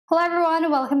Hello everyone,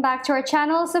 welcome back to our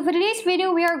channel. So for today's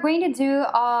video, we are going to do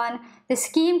on the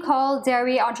scheme called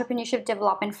Dairy Entrepreneurship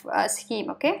Development Scheme.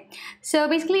 Okay, so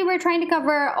basically we're trying to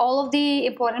cover all of the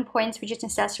important points which is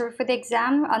necessary for the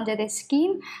exam under this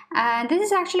scheme, and this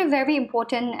is actually a very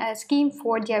important scheme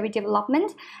for dairy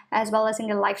development as well as in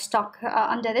the livestock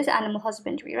under this animal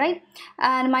husbandry, right?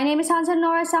 And my name is Hansa.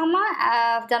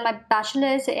 I've done my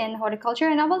bachelor's in horticulture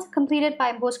and I've also completed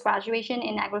my post-graduation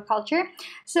in agriculture.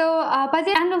 So by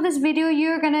the end of this video,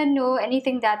 you're gonna know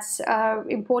anything that's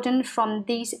important from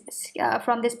this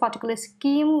particular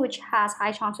scheme, which has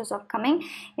high chances of coming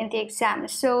in the exam.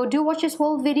 So do watch this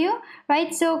whole video,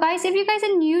 right? So guys, if you guys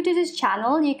are new to this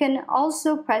channel, you can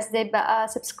also press the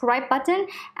subscribe button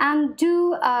and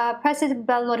do press the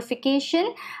bell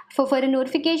notification for further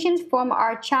notifications from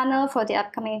our channel for the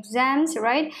upcoming exams,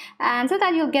 right? And so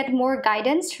that you'll get more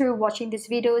guidance through watching these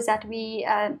videos that we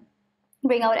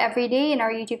bring out every day in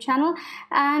our YouTube channel.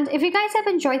 And if you guys have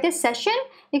enjoyed this session,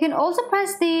 you can also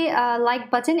press the like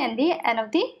button at the end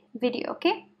of the video.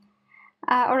 Okay.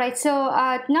 Alright, so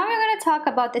now we're going to talk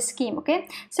about the scheme. Okay,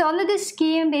 so under this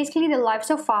scheme, basically the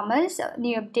livestock farmers,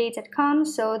 new updates that come.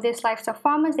 So this livestock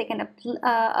farmers, they can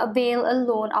avail a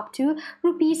loan up to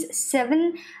rupees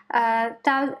 7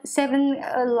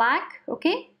 lakh.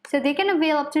 Okay, so they can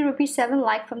avail up to rupees 7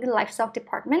 lakh from the livestock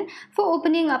department for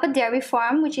opening up a dairy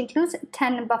farm, which includes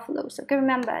 10 buffaloes. Okay,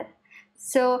 remember.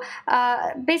 So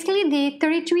basically the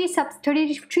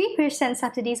 33%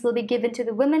 subsidies will be given to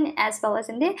the women as well as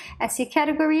in the SC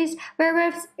categories,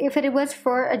 whereas if it was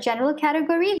for a general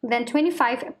category, then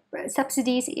 25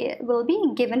 subsidies will be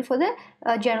given for the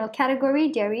general category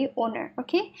dairy owner.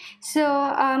 Okay, so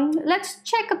let's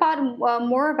check about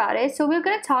more about it. So we're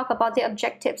going to talk about the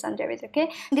objectives under it.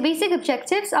 Okay, the basic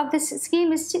objectives of this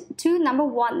scheme is to number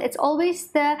one, it's always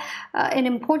an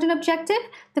important objective.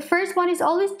 The first one is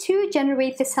always to generate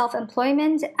the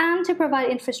self-employment and to provide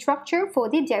infrastructure for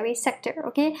the dairy sector.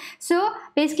 Okay, so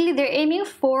basically they're aiming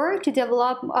for to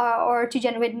develop or to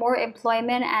generate more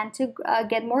employment and to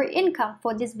get more income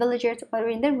for these villagers or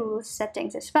in the rural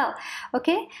settings as well.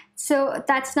 Okay, so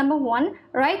that's number one,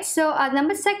 right? So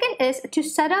number second is to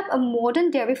set up a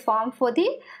modern dairy farm for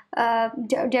the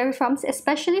dairy farms,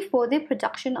 especially for the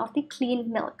production of the clean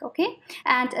milk. Okay,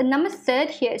 and number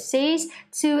third here says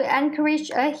to encourage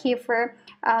a heifer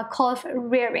calf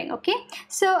rearing. Okay,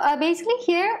 so basically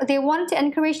here they want to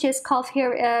encourage this calf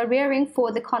rearing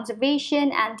for the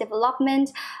conservation and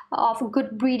development of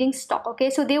good breeding stock. Okay,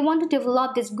 so they want to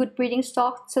develop this good breeding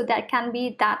stock so that can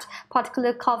be that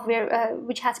particular calf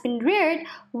which has been reared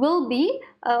will be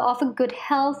of a good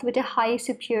health with a high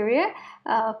superior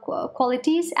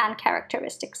qualities and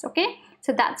characteristics. Okay,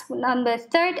 so that's number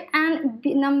third. And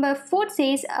number fourth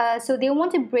says so they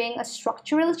want to bring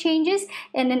structural changes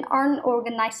in an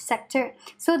unorganized sector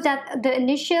so that the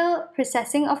initial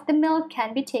processing of the milk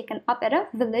can be taken up at a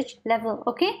village level.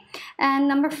 Okay, and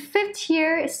number fifth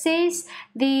here says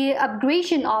the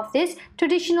upgradation of this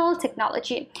traditional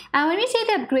technology. And when we say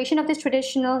the upgradation of this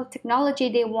traditional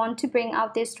technology, they want to bring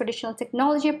out this traditional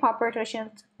technology, proper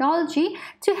traditional technology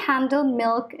to handle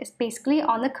milk is basically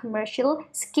on a commercial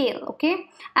scale. Okay,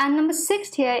 and number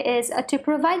six here is to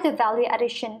provide the value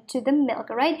addition to the milk,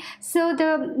 right? So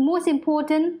the most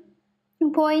important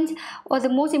point or the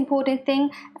most important thing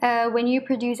when you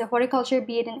produce a horticulture,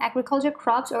 be it in agriculture,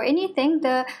 crops or anything,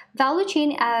 the value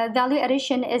chain value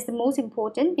addition is the most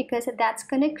important, because that's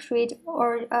going to create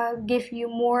or give you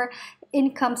more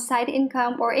income, side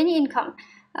income or any income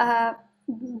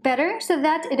better, so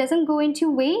that it doesn't go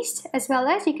into waste, as well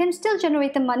as you can still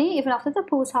generate the money even after the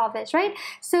post harvest, right?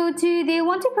 So they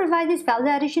want to provide this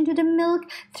value addition to the milk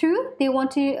through, they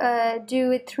want to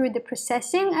do it through the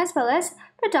processing as well as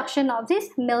production of these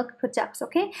milk products.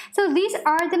 Okay, so these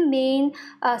are the main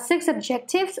 6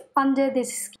 objectives under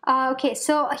this. Okay,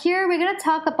 so here we're going to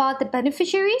talk about the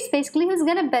beneficiaries, basically who's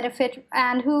going to benefit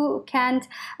and who can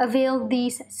avail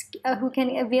these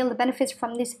the benefits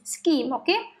from this scheme.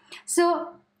 Okay, so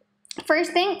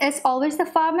first thing is always the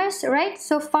farmers, right?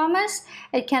 So farmers,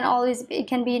 it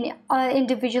can be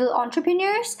individual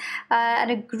entrepreneurs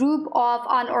and a group of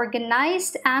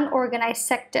unorganized and organized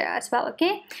sector as well.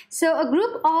 Okay, so a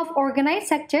group of organized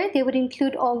sector, they would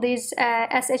include all these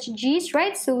SHGs,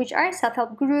 right? So which are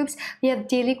self-help groups. We have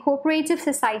daily cooperative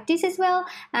societies as well,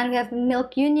 and we have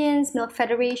milk unions, milk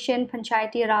federation,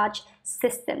 panchayati raj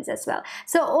systems as well.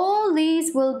 So all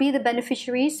these will be the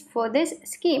beneficiaries for this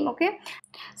scheme. Okay,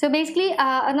 so basically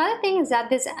another thing is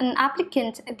that an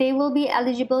applicant, they will be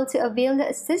eligible to avail the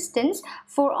assistance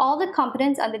for all the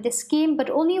components under the scheme, but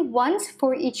only once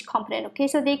for each component. Okay,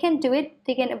 so they can do it,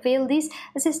 they can avail these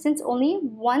assistance only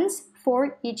once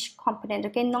for each component,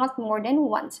 okay, not more than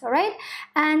once. All right.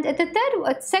 And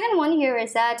the second one here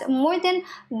is that more than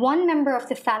one member of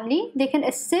the family, they can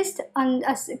assist on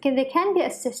they can be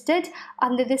assisted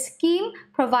under the scheme,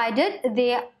 provided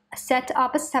they set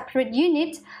up a separate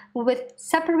unit with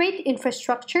separate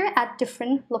infrastructure at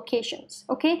different locations.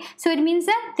 Okay, so it means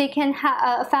that they can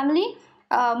have a family,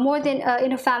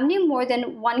 in a family, more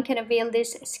than one can avail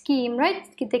this scheme, right?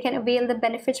 They can avail the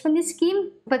benefits from this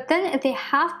scheme, but then they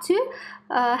have to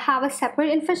have a separate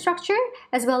infrastructure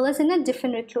as well as in a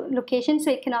different location.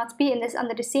 So it cannot be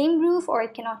under the same roof, or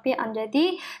it cannot be under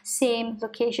the same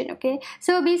location. Okay,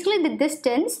 so basically the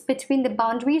distance between the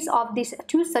boundaries of these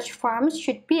two such farms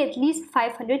should be at least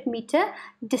 500-meter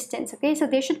distance. Okay, so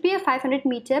there should be a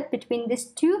 500-meter between these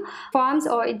two farms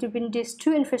or between these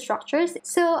two infrastructures.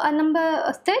 So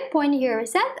a third point here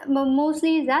is that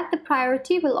mostly that the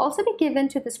priority will also be given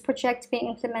to this project being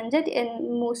implemented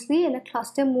mostly in a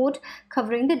cluster mode,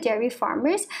 covering the dairy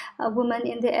farmers, women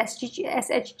in the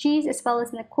SHGs, as well as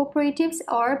in the cooperatives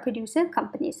or producer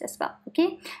companies as well.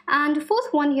 Okay, and the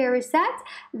fourth one here is that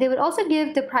they would also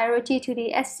give the priority to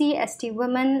the SC, ST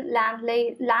women,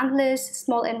 landless,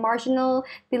 small and marginal,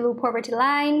 below poverty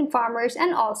line, farmers,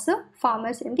 and also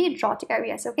farmers in the drought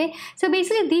areas. Okay, so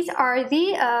basically these are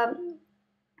the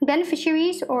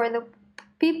beneficiaries or the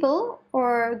people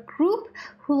or group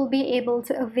who will be able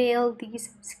to avail these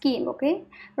scheme. Okay,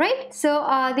 right? So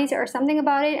these are something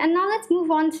about it, and now let's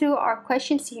move on to our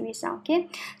question series now. Okay,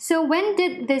 so when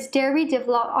did this dairy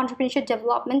entrepreneurship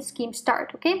development scheme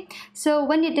start? Okay, so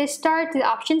when did they start? The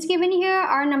options given here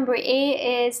are: number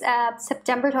A is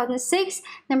September 2006,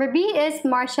 number B is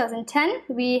March 2010,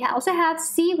 we also have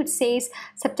C, which says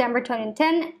September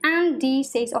 2010, and D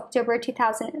says October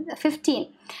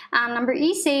 2015, and number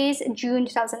E says June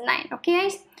 2009. Okay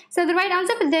guys, so the right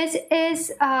answer for this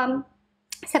is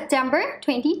September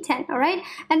 2010. All right,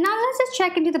 and now let's just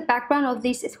check into the background of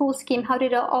this whole scheme. How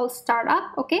did it all start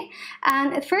up? Okay,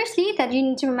 and firstly that you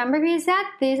need to remember is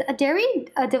that there's a dairy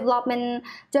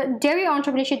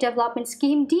entrepreneurship development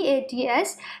scheme,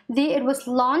 DADS. It was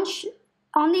launched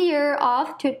on the year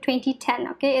of 2010.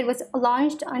 Okay, it was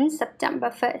launched on September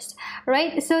 1st,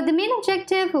 right? So the main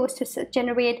objective was to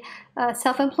generate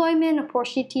self-employment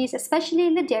opportunities, especially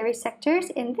in the dairy sectors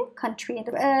in the country.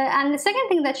 And the second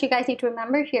thing that you guys need to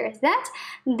remember here is that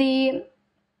the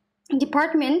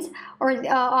Department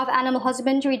of Animal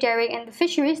Husbandry, Dairy and the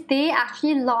Fisheries, they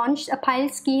actually launched a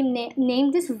pilot scheme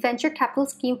named this Venture Capital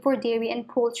Scheme for Dairy and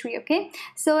Poultry. Okay,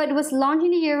 so it was launched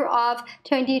in the year of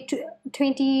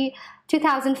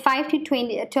 2005 to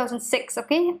 2006.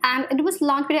 Okay, and it was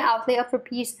launched with an outlay of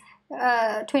rupees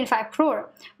 25 crore,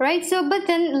 right? So but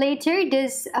then later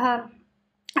this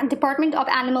Department of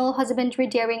Animal Husbandry,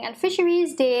 Dairy and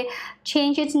Fisheries, they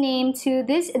changed its name to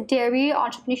this Dairy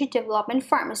Entrepreneurship Development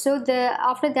Farm. So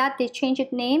after that they changed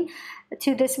its name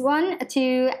to this one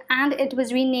and it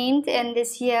was renamed in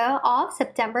this year of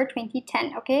September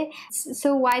 2010. Okay,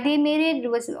 so why they made it?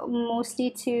 It was mostly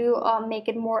to make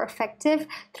it more effective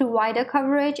through wider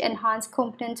coverage, enhance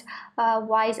component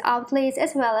wise outlays,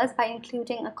 as well as by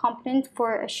including a component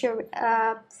for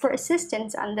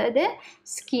assistance under the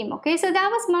scheme. Okay, so that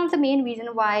was one of the main reasons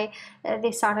why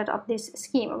they started up this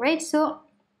scheme. Right, so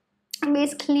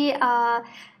basically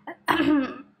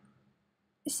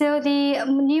so the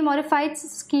new modified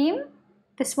scheme,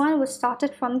 this one was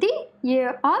started from the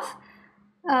year of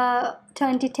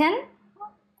 2010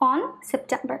 on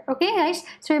September. Okay guys,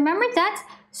 so remember that.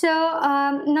 So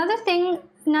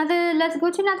let's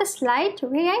go to another slide.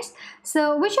 Okay guys,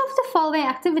 so which of the following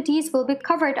activities will be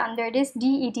covered under this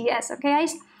DEDS? Okay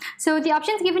guys, so the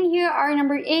options given here are: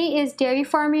 number A is dairy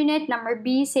farm unit, number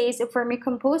B says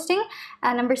vermicomposting,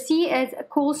 and number C is a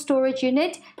cold storage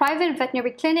unit, private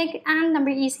veterinary clinic, and number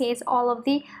E says all of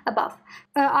the above.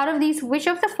 Out of these, which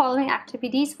of the following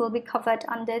activities will be covered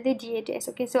under the DEDS?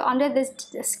 Okay, so under this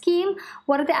scheme,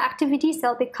 what are the activities that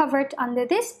will be covered under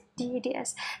this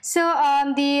DEDS? So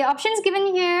the options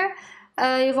given here,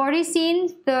 you've already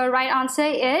seen. The right answer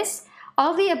is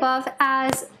all of the above,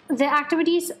 as the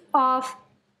activities of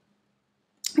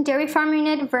dairy farm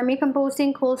unit,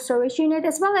 vermicomposting, cold storage unit,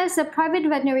 as well as the private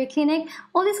veterinary clinic,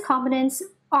 all these components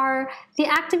are the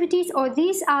activities, or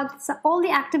these are all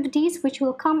the activities which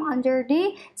will come under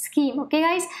the scheme. Okay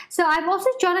guys, so I've also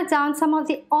jotted down some of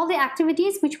all the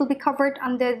activities which will be covered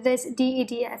under this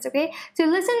DEDS. Okay, so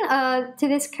listen to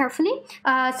this carefully.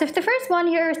 So the first one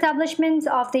here, establishment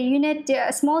of the unit,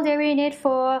 a small dairy unit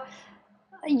for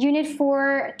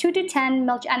 2 to 10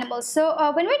 milk animals. So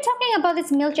when we're talking about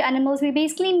these milk animals, we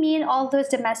basically mean all those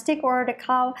domestic or the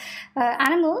cow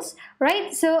animals,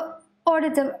 right? So or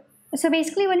the So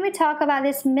basically, when we talk about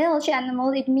this milch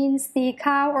animal, it means the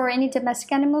cow or any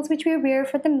domestic animals which we rear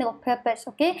for the milk purpose,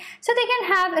 okay? So they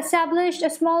can have established a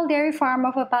small dairy farm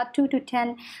of about 2 to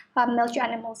 10 milch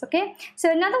animals, okay?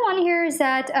 So another one here is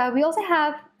that we also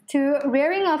have to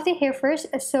rearing of the heifers,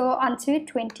 so onto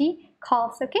 20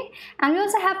 calves, okay? And we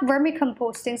also have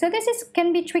vermicomposting. So this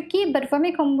can be tricky, but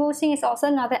vermicomposting is also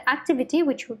another activity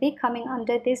which will be coming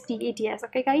under this DADS,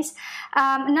 okay guys?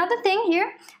 Another thing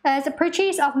here is the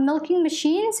purchase of milking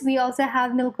machines. We also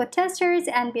have milk testers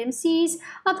and BMCs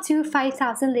up to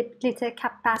 5,000 liter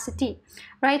capacity,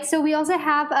 right? So we also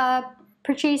have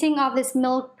purchasing of this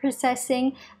milk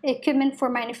processing equipment for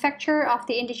manufacture of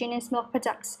the indigenous milk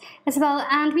products as well.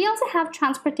 And we also have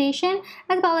transportation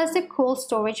as well as the cold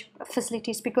storage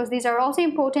facilities, because these are also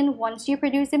important. Once you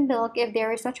produce the milk, if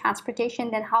there is no transportation,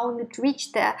 then how will it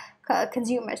reach the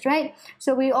consumers, right?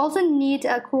 So we also need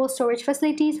cold storage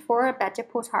facilities for a better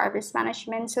post-harvest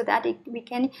management so that we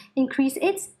can increase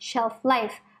its shelf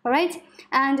life. All right,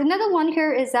 and another one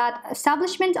here is that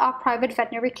establishment of private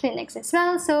veterinary clinics as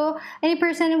well. So any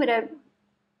person with a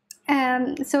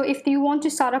so if you want to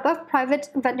start up a private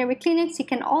veterinary clinics, you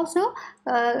can also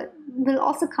will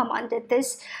also come under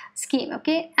this scheme,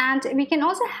 okay? And we can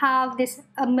also have this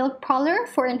milk parlor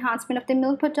for enhancement of the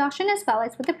milk production as well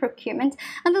as for the procurement.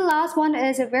 And the last one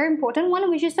is a very important one,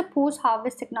 which is the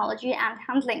post-harvest technology and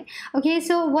handling. Okay,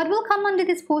 so what will come under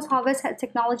this post-harvest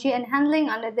technology and handling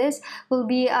under this will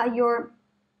be your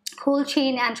cold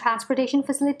chain and transportation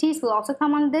facilities will also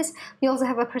come on this. We also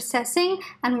have a processing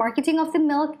and marketing of the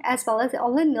milk as well as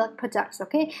all the milk products,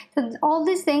 okay? So all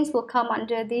these things will come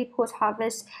under the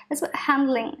post-harvest as well,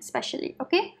 handling especially,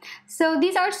 okay? So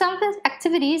these are some of the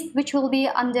activities which will be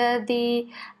under the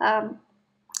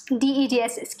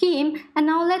DEDS scheme. And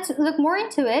now let's look more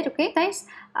into it, okay guys?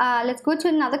 Let's go to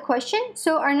another question.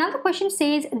 So another question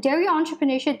says dairy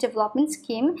entrepreneurship development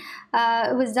scheme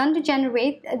was done to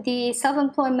generate the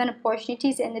self-employment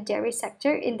opportunities in the dairy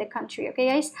sector in the country, okay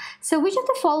guys? So which of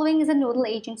the following is a nodal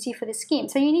agency for the scheme?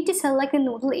 So you need to select a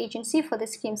nodal agency for the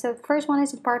scheme. So the first one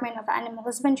is Department of Animal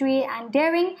Husbandry and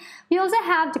Dairying. We also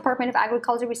have Department of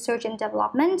Agriculture Research and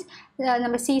Development.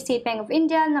 Number C, State Bank of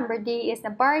India. Number D is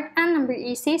NABARD, and number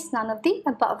E says none of the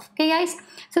above, okay guys?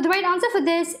 So the right answer for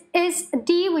this is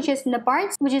D, which is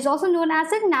NABARD, which is also known as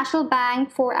the National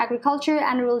Bank for Agriculture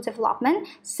and Rural Development.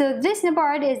 So this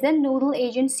NABARD is the nodal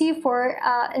agency for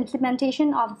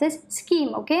implementation of this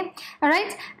scheme, okay? All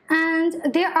right.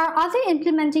 And there are other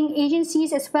implementing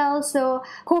agencies as well. So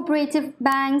cooperative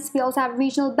banks, we also have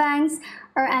regional banks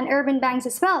and urban banks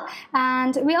as well.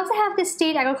 And we also have the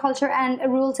State Agriculture and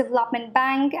Rural Development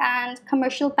Bank and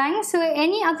commercial banks. So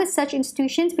any other such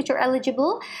institutions which are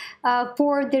eligible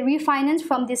for the refinance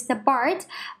from this NABARD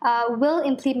will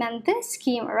implement this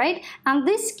scheme, right? And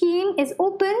this scheme is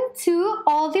open to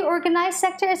all the organized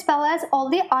sector as well as all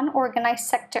the unorganized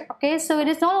sector, okay? So it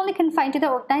is not only confined to the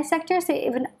organized sector, so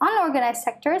even unorganized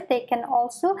sectors, they can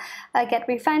also get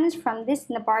refinance from this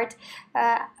NABARD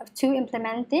to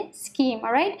implement the scheme,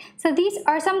 all right? So these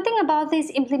are something about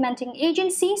these implementing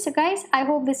agencies. So guys, I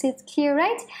hope this is clear,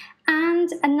 right? And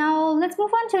now let's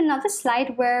move on to another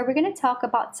slide where we're going to talk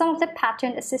about some of the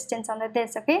pattern assistance under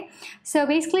this, okay? So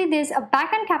basically there's a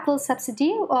back-end capital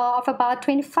subsidy of about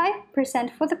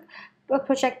 25% for the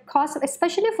project cost,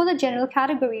 especially for the general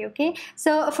category, okay?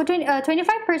 So for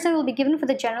 25% will be given for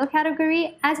the general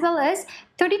category, as well as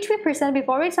 33% we've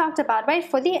already talked about, right,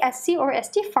 for the SC or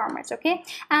ST farmers, okay?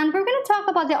 And we're going to talk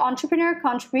about the entrepreneur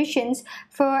contributions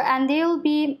and they will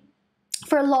be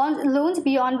for loans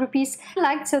beyond rupees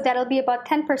lakh, so that'll be about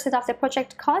 10% of the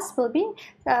project cost will be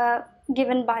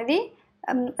given by the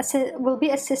will be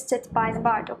assisted by the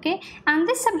BARD, okay? And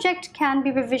this subject can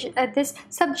be revision. This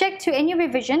subject to any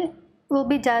revision will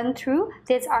be done through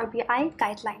this RBI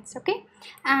guidelines, okay?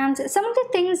 And some of the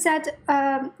things that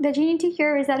you need to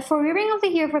hear is that for rearing of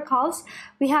the heifer calves,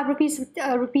 we have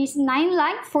rupees 9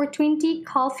 lakh for 20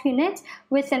 calf units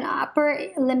with an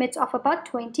upper limit of about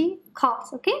 20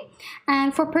 calves, okay?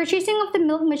 And for purchasing of the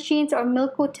milk machines or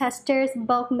milk co-testers,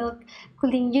 bulk milk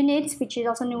cooling units, which is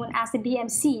also known as the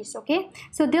BMCs, okay?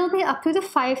 So they'll be up to the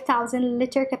 5,000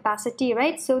 liter capacity,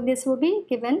 right? So this will be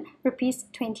given rupees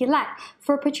 20 lakh.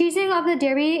 For purchasing of the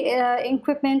dairy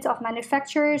equipment of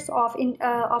manufacturers of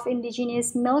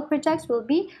indigenous milk products will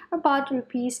be about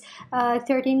rupees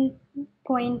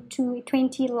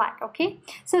 13.20 lakh, okay?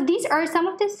 So these are some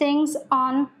of the things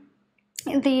on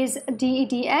these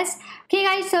DEDS. Okay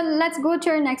guys, so let's go to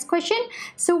our next question.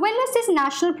 So when was this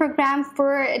national program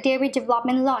for dairy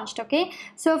development launched? Okay,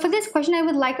 so for this question I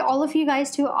would like all of you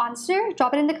guys to answer.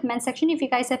 Drop it in the comment section if you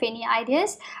guys have any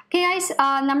ideas. Okay guys,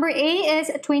 number A is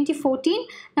 2014,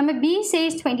 number B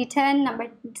says 2010, number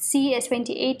C is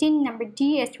 2018, number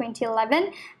D is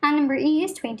 2011, and number E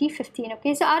is 2015.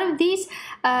 Okay, so out of these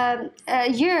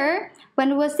year,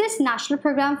 when was this national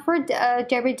program for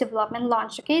dairy development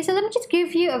launched? Okay, so let me just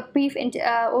give you a brief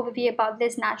overview about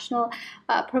this national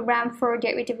program for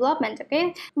dairy development.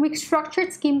 Okay,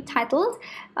 restructured scheme titled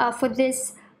for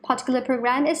this particular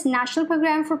program is National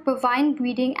Program for Bovine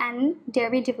Breeding and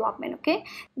Dairy Development. Okay,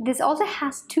 this also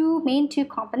has two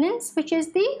components, which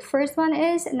is the first one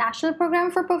is National Program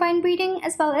for Bovine Breeding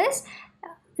as well as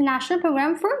National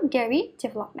Program for Dairy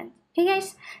Development. Okay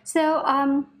guys,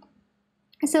 so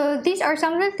these are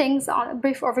some of the things on a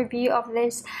brief overview of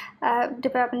this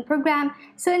development program.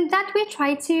 So in that we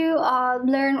try to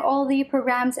learn all the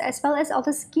programs as well as all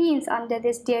the schemes under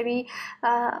this dairy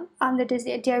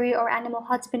or animal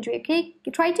husbandry. Okay,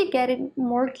 try to get it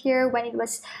more clear when it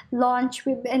was launched.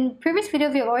 In previous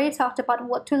video we've already talked about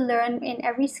what to learn in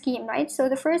every scheme, right? So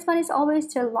the first one is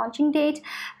always the launching date,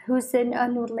 who's the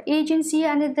nodal agency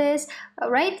under this,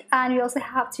 right? And we also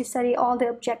have to study all the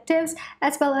objectives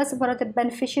as well as what are the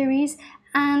beneficiaries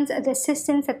and the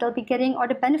assistance that they'll be getting or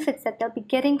the benefits that they'll be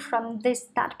getting from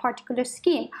that particular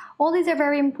scheme. All these are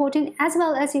very important, as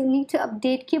well as you need to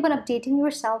keep on updating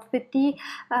yourself with the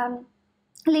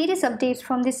latest updates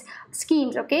from these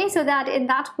schemes. Okay, so that in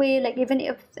that way, like even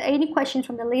if any questions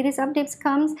from the latest updates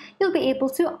comes, you'll be able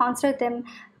to answer them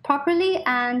properly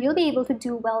and you'll be able to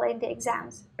do well in the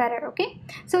exams better. Okay,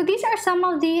 so these are some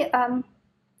of the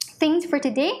things for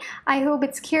today. I hope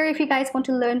it's clear. If you guys want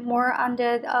to learn more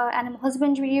under animal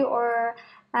husbandry or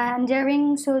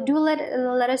dairying, so do let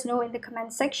us know in the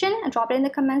comment section and drop it in the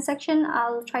comment section.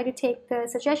 I'll try to take the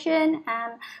suggestion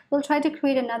and we'll try to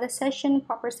create another session,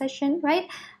 proper session, right,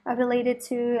 related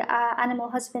to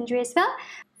animal husbandry as well.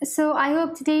 So I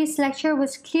hope today's lecture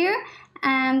was clear.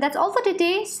 And that's all for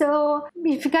today. So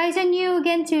if you guys are new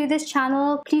again to this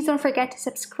channel, please don't forget to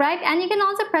subscribe, and you can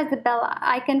also press the bell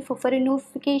icon for further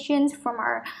notifications from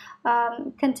our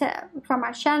content from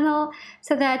our channel,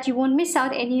 so that you won't miss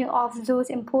out any of those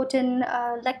important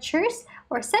lectures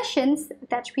or sessions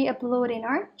that we upload in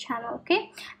our channel.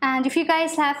 Okay, and if you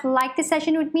guys have liked the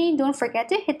session with me, don't forget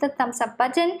to hit the thumbs up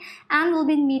button, and we'll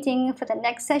be meeting for the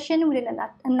next session with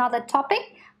another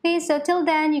topic. Okay, so till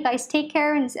then, you guys take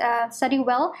care and study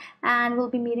well, and we'll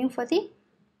be meeting for the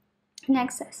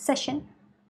next session.